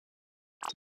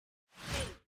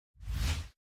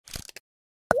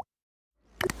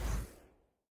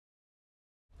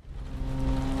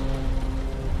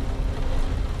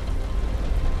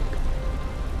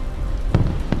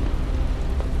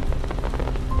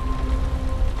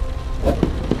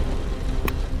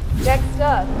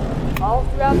up. All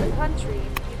throughout the country,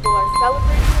 people are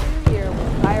celebrating the New Year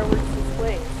with fireworks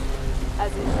displays.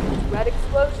 As a huge red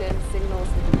explosion signals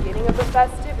the beginning of the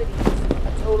festivities,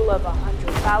 a total of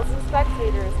 100,000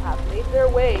 spectators have made their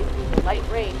way through the light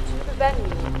rain to the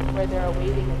venue, where they're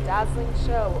awaiting a dazzling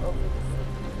show over the sea.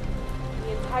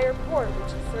 The entire port,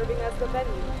 which is serving as the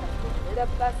venue, has been lit up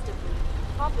festively,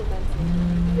 complementing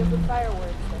the beauty of the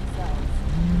fireworks themselves.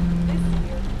 This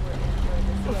year, we're in for a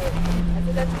display of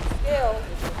presidential scale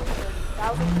with over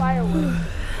 30,000 fireworks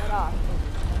being set off over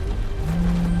 20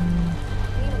 communities.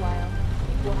 Meanwhile,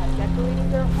 people have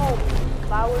decorated their homes with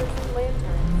flowers and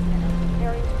lanterns and are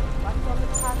preparing to reflect on the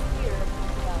past year.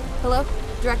 Hello?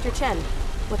 Director Chen.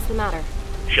 What's the matter?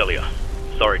 Shelia,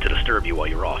 sorry to disturb you while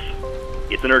you're off.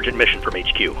 It's an urgent mission from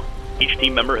HQ. Each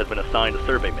team member has been assigned a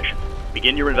survey mission.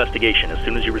 Begin your investigation as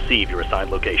soon as you receive your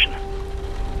assigned location.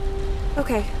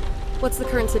 Okay. What's the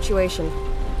current situation?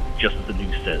 Just as the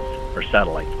news says, our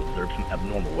satellites have observed some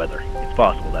abnormal weather. It's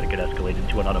possible that it could escalate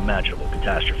into an unimaginable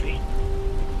catastrophe.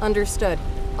 Understood.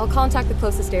 I'll contact the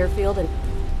closest airfield and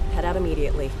head out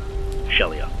immediately.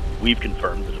 Shelia, we've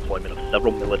confirmed the deployment of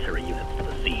several military units to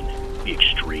the scene. Be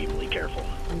extremely careful.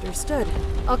 Understood.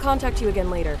 I'll contact you again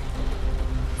later.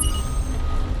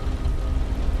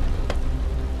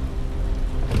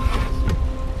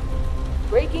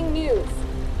 Breaking news.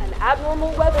 An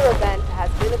abnormal weather event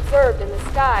has been observed in the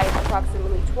sky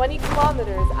approximately 20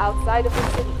 kilometers outside of the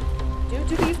city.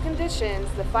 Due to these conditions,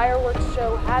 the fireworks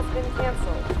show has been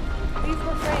canceled. Please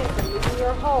refrain from leaving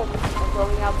your homes or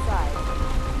going outside.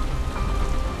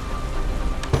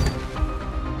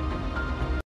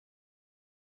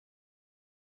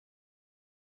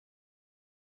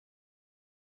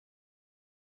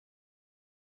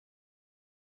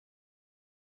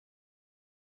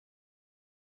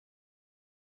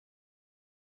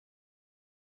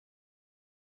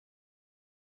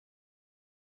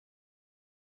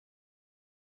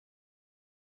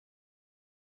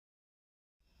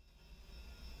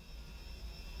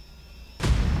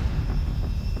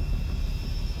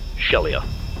 Shelia,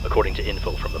 according to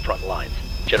info from the front lines,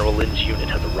 General Lin's unit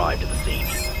has arrived at the scene.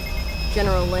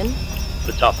 General Lin?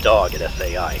 The top dog at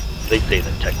SAI. They say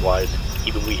that tech-wise,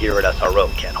 even we here at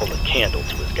SRO can't hold a candle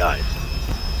to his guys.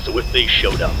 So if they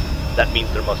showed up, that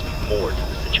means there must be more to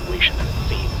the situation than it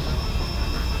seems.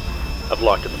 I've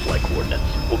locked in the flight coordinates.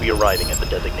 We'll be arriving at the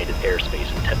designated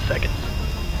airspace in 10 seconds.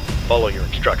 Follow your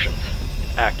instructions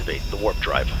and activate the warp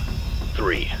drive.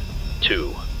 3, 2,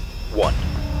 1.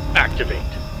 Activate!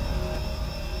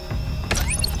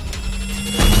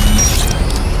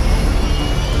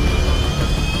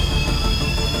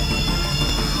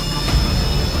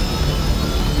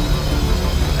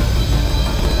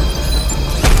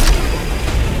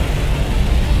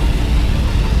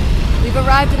 We've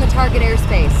arrived in the target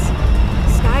airspace.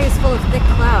 The sky is full of thick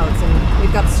clouds, and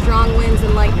we've got strong winds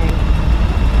and lightning.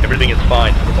 Everything is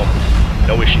fine for the moment.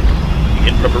 No issues.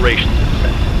 Begin preparations for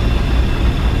descent.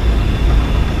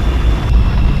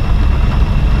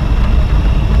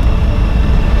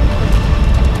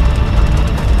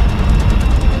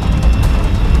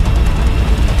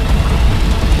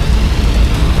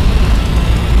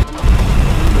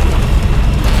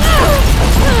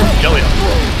 Shelia,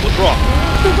 what's wrong?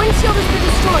 The windshield has been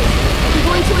destroyed. I'm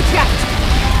going to eject.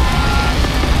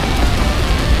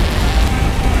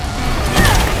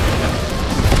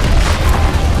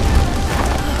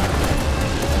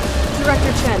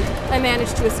 Director Chen, I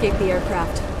managed to escape the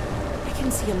aircraft. I can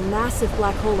see a massive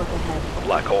black hole up ahead. A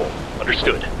black hole.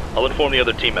 Understood. I'll inform the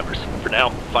other team members. For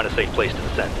now, find a safe place to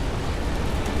descend.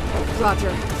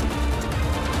 Roger.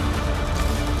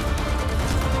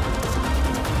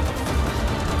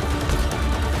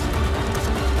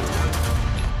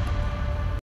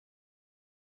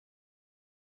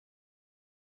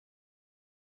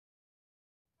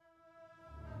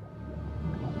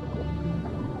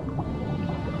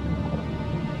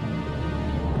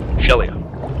 Shelia,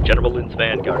 General Lin's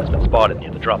vanguard has been spotted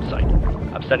near the drop site.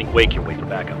 I'm sending Wake your way for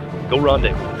backup. Go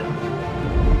rendezvous with him.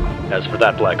 As for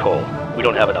that black hole, we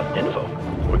don't have enough info.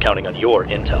 We're counting on your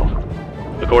intel.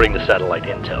 According to satellite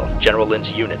intel, General Lin's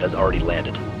unit has already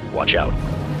landed. Watch out.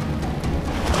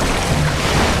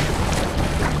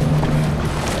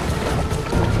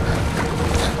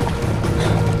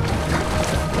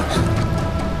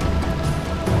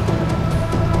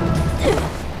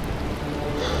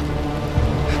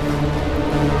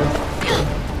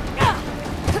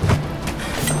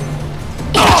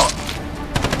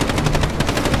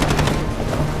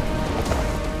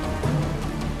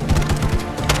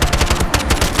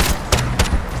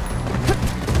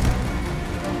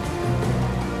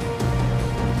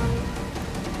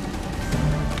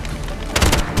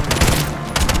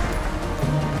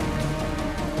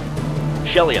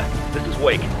 Shelia, this is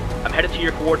Wake. I'm headed to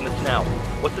your coordinates now.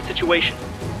 What's the situation?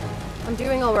 I'm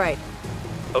doing all right.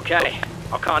 Okay,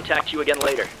 I'll contact you again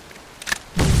later.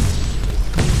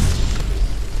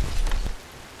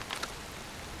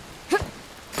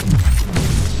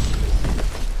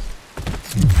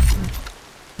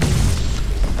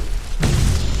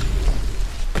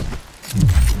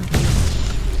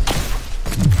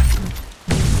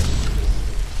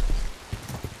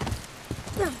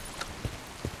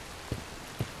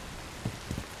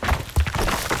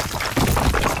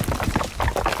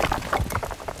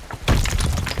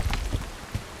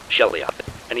 Shelia,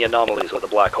 any anomalies with the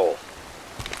black hole?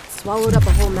 Swallowed up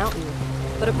a whole mountain.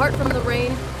 But apart from the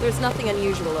rain, there's nothing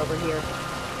unusual over here.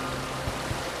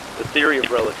 The theory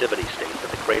of relativity states that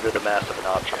the greater the mass of an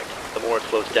object, the more it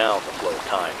slows down the flow of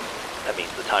time. That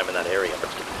means the time in that area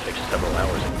must have been fixed several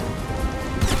hours ago.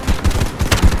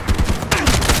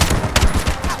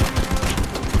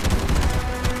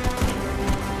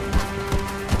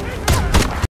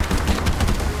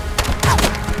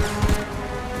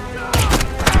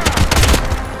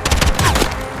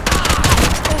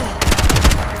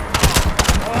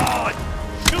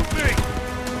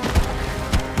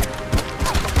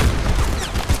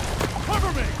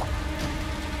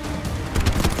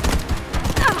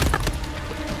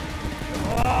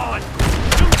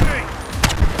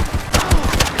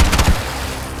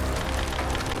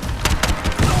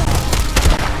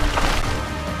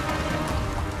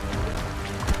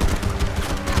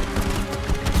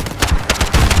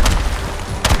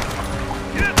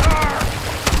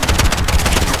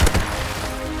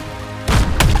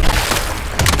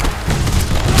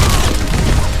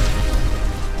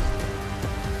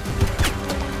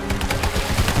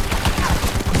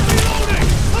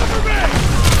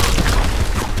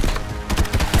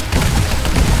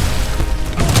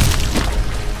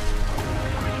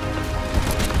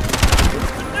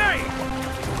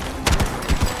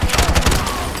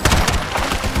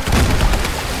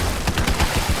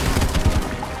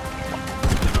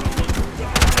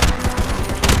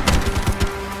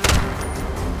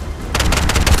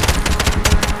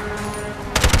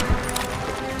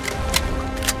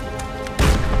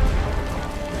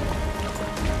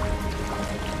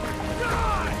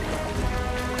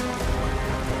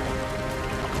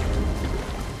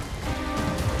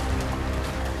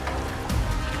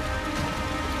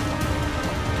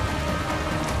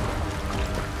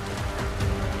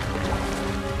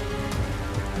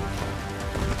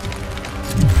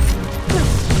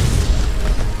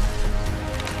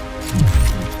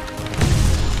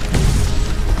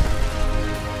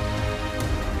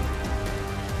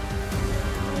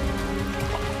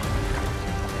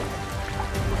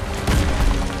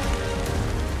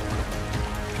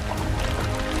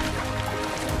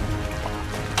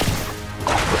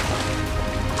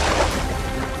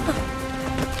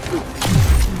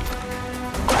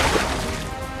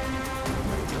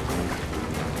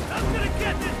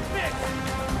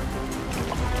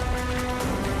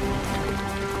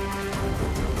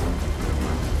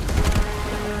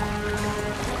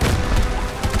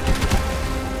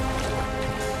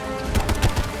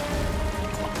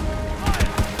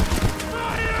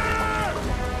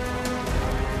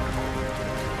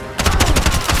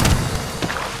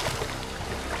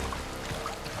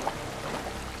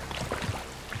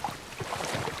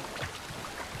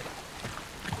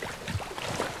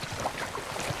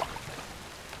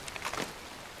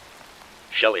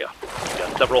 Shelia, we've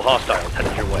got several hostiles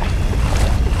headed your way.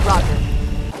 Roger.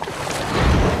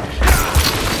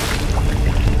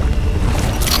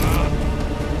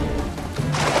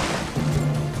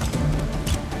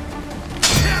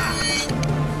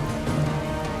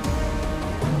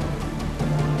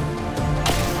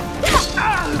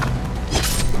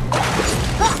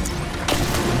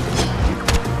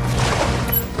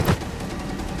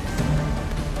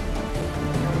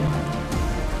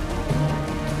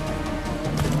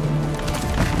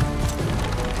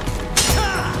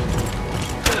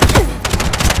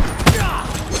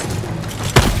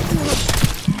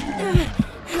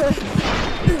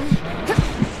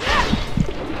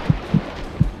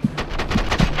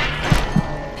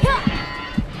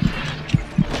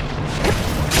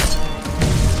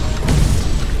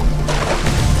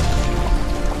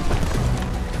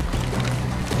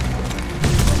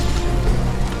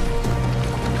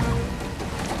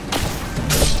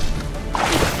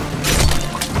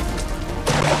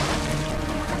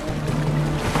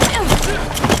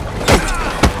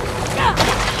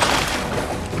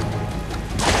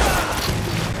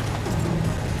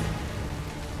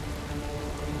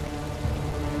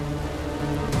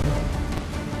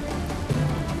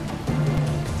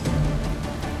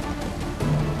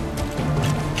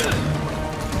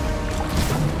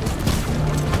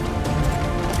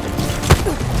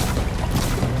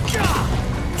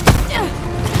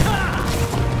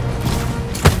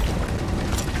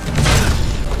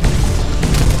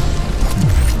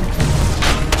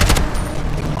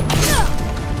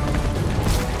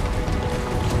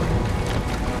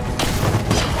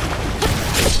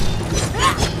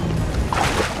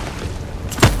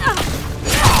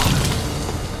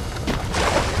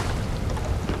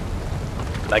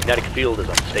 Magnetic field is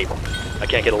unstable. I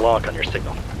can't get a lock on your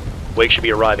signal. Wake should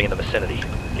be arriving in the vicinity.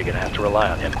 You're gonna have to rely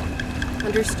on him.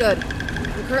 Understood.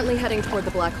 I'm currently heading toward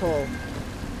the black hole.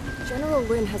 General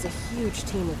Lin has a huge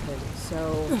team with him,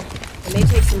 so it may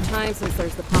take some time since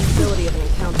there's the possibility of an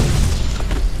encounter.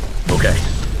 Okay.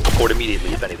 Report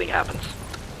immediately if anything happens.